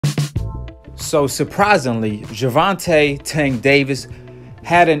So surprisingly, Gervonta Tank Davis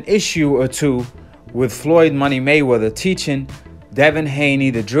had an issue or two with Floyd Money Mayweather teaching Devin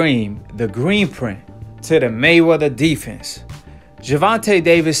Haney the dream, the green print, to the Mayweather defense. Gervonta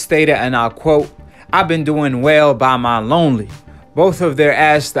Davis stated, and I'll quote, "I've been doing well by my lonely. Both of their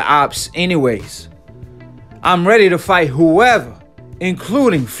ass the ops anyways. I'm ready to fight whoever,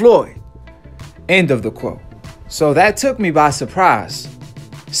 including Floyd." End of the quote. So that took me by surprise,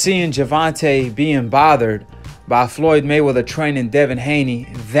 seeing Gervonta being bothered by Floyd Mayweather training Devin Haney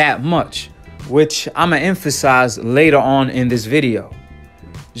that much, which I'm going to emphasize later on in this video.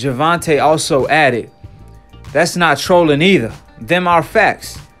 Gervonta also added, "That's not trolling either. Them are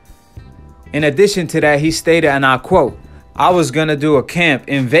facts." In addition to that, he stated, and I quote, "I was going to do a camp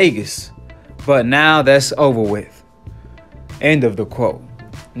in Vegas, but now that's over with." End of the quote.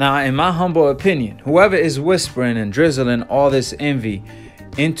 Now, in my humble opinion, whoever is whispering and drizzling all this envy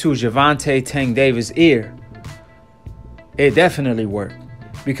into Gervonta Tank Davis' ear, it definitely worked,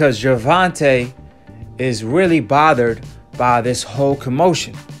 because Gervonta is really bothered by this whole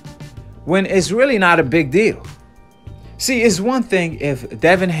commotion when it's really not a big deal. See, it's one thing if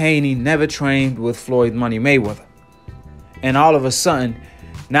Devin Haney never trained with Floyd Money Mayweather, and all of a sudden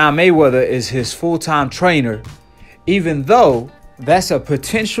now Mayweather is his full-time trainer, even though that's a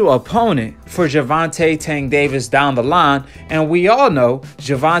potential opponent for Gervonta Tank Davis down the line, and we all know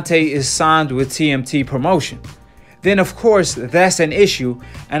Gervonta is signed with TMT Promotion. Then of course that's an issue,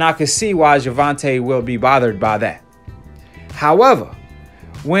 and I can see why Gervonta will be bothered by that. However,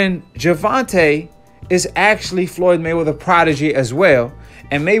 when Gervonta is actually Floyd Mayweather Prodigy as well,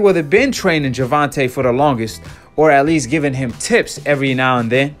 and Mayweather been training Gervonta for the longest, or at least giving him tips every now and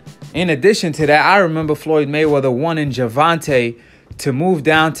then. In addition to that, I remember Floyd Mayweather wanting Gervonta to move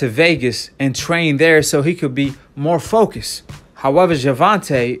down to Vegas and train there so he could be more focused. However,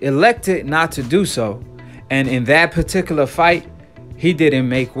 Gervonta elected not to do so, and in that particular fight, he didn't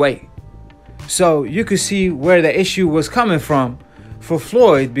make weight. So you could see where the issue was coming from for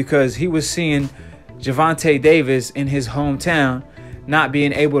Floyd, because he was seeing Gervonta Davis in his hometown not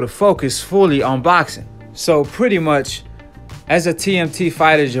being able to focus fully on boxing. So pretty much, as a TMT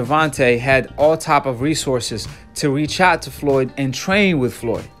fighter, Gervonta had all type of resources to reach out to Floyd and train with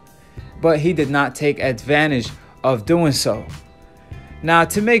Floyd, but he did not take advantage of doing so. Now,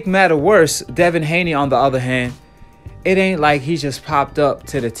 to make matter worse, Devin Haney, on the other hand, it ain't like he just popped up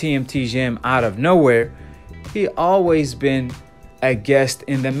to the TMT gym out of nowhere. He always been a guest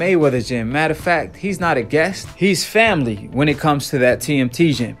in the Mayweather gym. Matter of fact, he's not a guest, he's family when it comes to that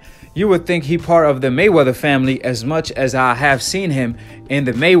TMT gym. You would think he part of the Mayweather family as much as I have seen him in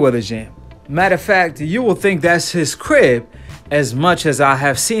the Mayweather gym. Matter of fact, you will think that's his crib as much as I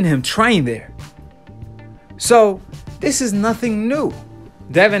have seen him train there. So this is nothing new.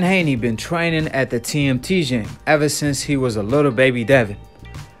 Devin Haney been training at the TMT gym ever since he was a little baby Devin.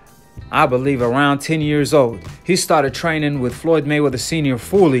 I believe around 10 years old. He started training with Floyd Mayweather Sr.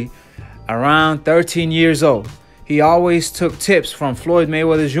 fully around 13 years old. He always took tips from Floyd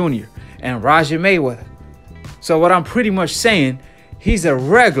Mayweather Jr. and Roger Mayweather. So what I'm pretty much saying, he's a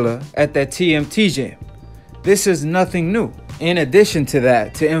regular at that TMT gym. This is nothing new. In addition to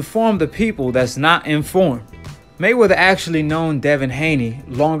that, to inform the people that's not informed, Mayweather actually known Devin Haney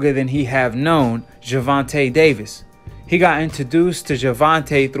longer than he have known Gervonta Davis. He got introduced to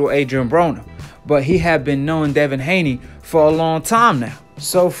Gervonta through Adrian Broner, but he had been knowing Devin Haney for a long time now.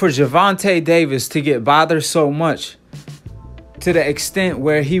 So for Gervonta Davis to get bothered so much to the extent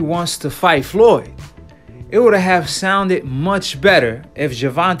where he wants to fight Floyd, it would have sounded much better if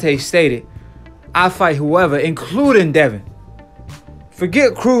Gervonta stated, "I fight whoever, including Devin.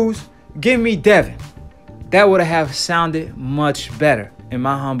 Forget Cruz, give me Devin." That would have sounded much better, in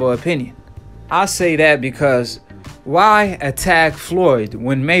my humble opinion. I say that because why attack Floyd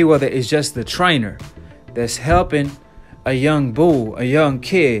when Mayweather is just the trainer that's helping a young bull, a young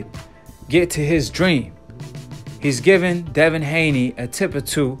kid, get to his dream? He's giving Devin Haney a tip or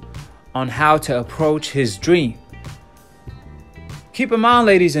two on how to approach his dream. Keep in mind,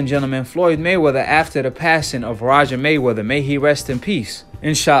 ladies and gentlemen, Floyd Mayweather, after the passing of Roger Mayweather, may he rest in peace,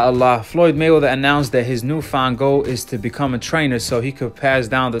 inshallah, Floyd Mayweather announced that his newfound goal is to become a trainer so he could pass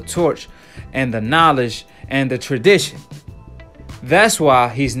down the torch and the knowledge and the tradition. That's why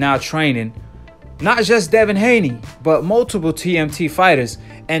he's now training not just Devin Haney, but multiple TMT fighters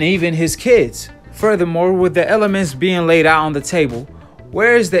and even his kids. Furthermore, with the elements being laid out on the table,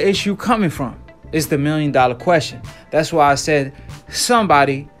 where is the issue coming from? Is the million-dollar question. That's why I said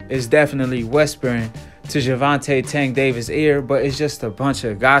somebody is definitely whispering to Gervonta Tank Davis' ear, but it's just a bunch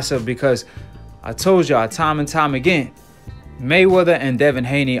of gossip, because I told y'all time and time again, Mayweather and Devin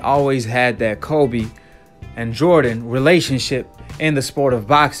Haney always had that Kobe and Jordan relationship in the sport of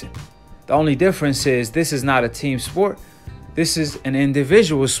boxing. The only difference is this is not a team sport. This is an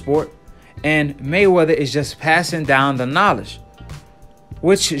individual sport, and Mayweather is just passing down the knowledge,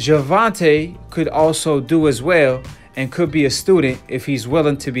 which Gervonta could also do as well, and could be a student if he's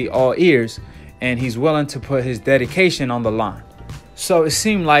willing to be all ears and he's willing to put his dedication on the line. So it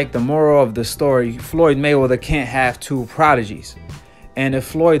seemed like the moral of the story, Floyd Mayweather can't have two prodigies. And if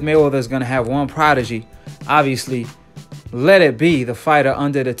Floyd Mayweather is going to have one prodigy, obviously, let it be the fighter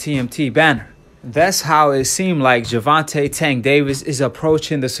under the TMT banner. That's how it seemed like Gervonta Tank Davis is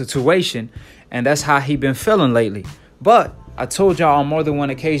approaching the situation, and that's how he been feeling lately. But I told y'all on more than one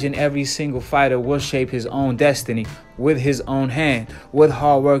occasion, every single fighter will shape his own destiny with his own hand, with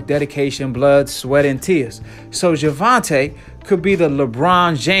hard work, dedication, blood, sweat, and tears. So Gervonta could be the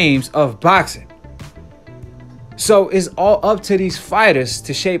LeBron James of boxing. So it's all up to these fighters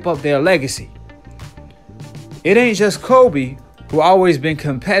to shape up their legacy. It ain't just Kobe, who always been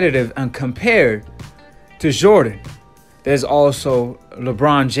competitive and compared to Jordan. There's also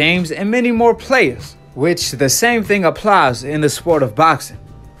LeBron James and many more players, which the same thing applies in the sport of boxing.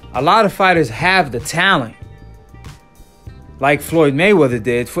 A lot of fighters have the talent, like Floyd Mayweather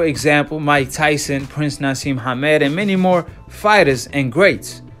did. For example, Mike Tyson, Prince Nassim Hamed, and many more fighters and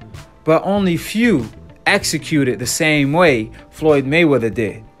greats. But only few executed the same way Floyd Mayweather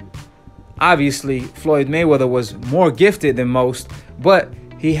did. Obviously, Floyd Mayweather was more gifted than most, but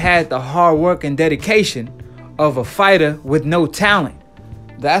he had the hard work and dedication of a fighter with no talent.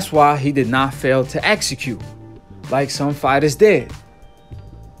 That's why he did not fail to execute, like some fighters did.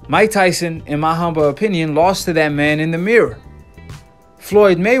 Mike Tyson, in my humble opinion, lost to that man in the mirror.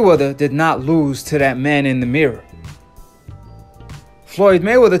 Floyd Mayweather did not lose to that man in the mirror. Floyd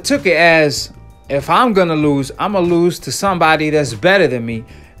Mayweather took it as, if I'm gonna lose, I'm gonna lose to somebody that's better than me,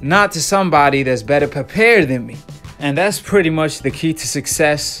 not to somebody that's better prepared than me. And that's pretty much the key to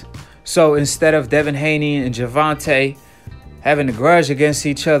success. So instead of Devin Haney and Gervonta having a grudge against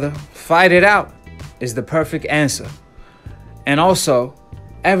each other, fight it out is the perfect answer. And also,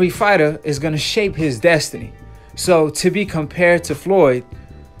 every fighter is going to shape his destiny. So to be compared to Floyd,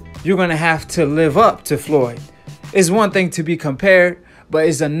 you're going to have to live up to Floyd. It's one thing to be compared, but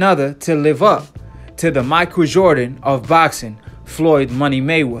it's another to live up to the Michael Jordan of boxing, Floyd Money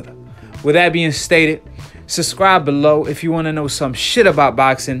Mayweather. With that being stated, subscribe below if you want to know some shit about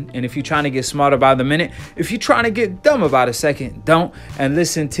boxing, and if you're trying to get smarter by the minute. If you're trying to get dumb about a second, don't, and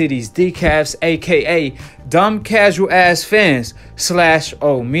listen to these decafs, aka dumb casual ass fans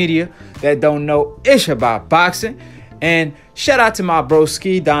 / media that don't know ish about boxing. And shout out to my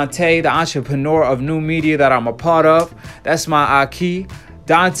broski Dante, the entrepreneur of new media that I'm a part of. That's my Akhi.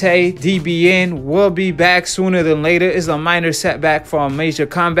 Dante DBN will be back sooner than later. It's a minor setback for a major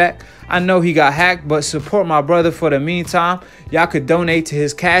comeback. I know he got hacked, but support my brother for the meantime. Y'all could donate to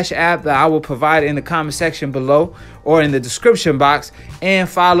his Cash App that I will provide in the comment section below or in the description box, and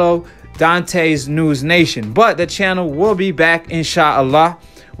follow Dante's News Nation. But the channel will be back, inshallah.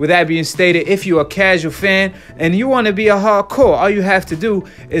 With that being stated, if you're a casual fan and you want to be a hardcore, all you have to do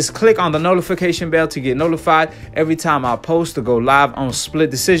is click on the notification bell to get notified every time I post or go live on Split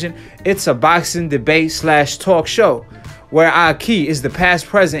Decision. It's a boxing debate / talk show where Akhi is the past,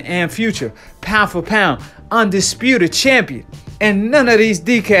 present, and future pound for pound undisputed champion. And none of these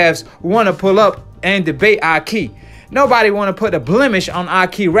decafs want to pull up and debate Akhi. Nobody want to put a blemish on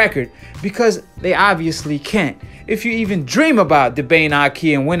Akhi record because they obviously can't. If you even dream about debating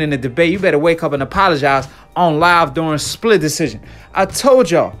Akhi and winning the debate, you better wake up and apologize on live during Split Decision. I told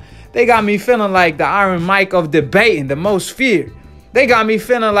y'all, they got me feeling like the Iron Mike of debating, the most feared. They got me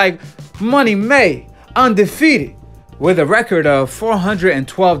feeling like Money May, undefeated, with a record of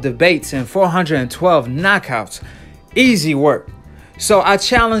 412 debates and 412 knockouts. Easy work. So I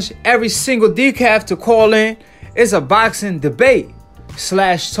challenge every single decaf to call in. It's a boxing debate /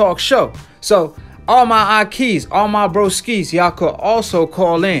 talk show. So all my Akhis, all my broskis, y'all could also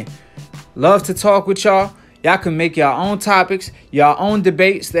call in. Love to talk with y'all. Y'all can make your own topics, your own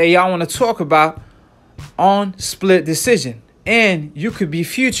debates that y'all want to talk about on Split Decision. And you could be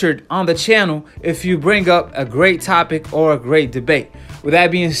featured on the channel if you bring up a great topic or a great debate. With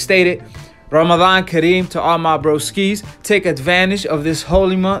that being stated, Ramadan Kareem to all my broskis. Take advantage of this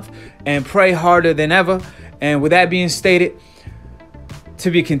holy month and pray harder than ever. And with that being stated, to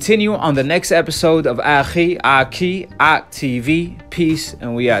be continued on the next episode of Akhi TV. Peace,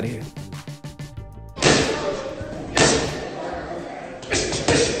 and we out of here.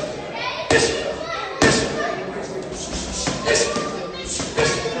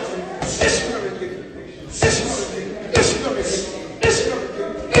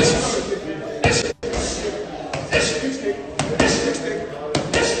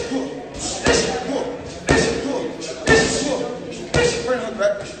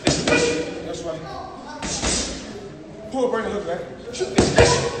 Pull up right and look at that.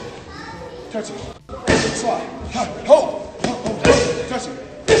 Touch it. Slide. Hold. Touch it.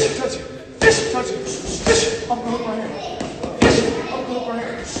 Touch it. Touch it. I'm gonna hook my hand. I'm gonna hook my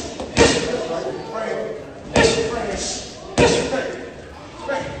hand. Right hand. Right hand. Right hand. Bang.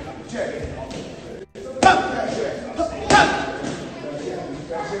 Bang. Jab.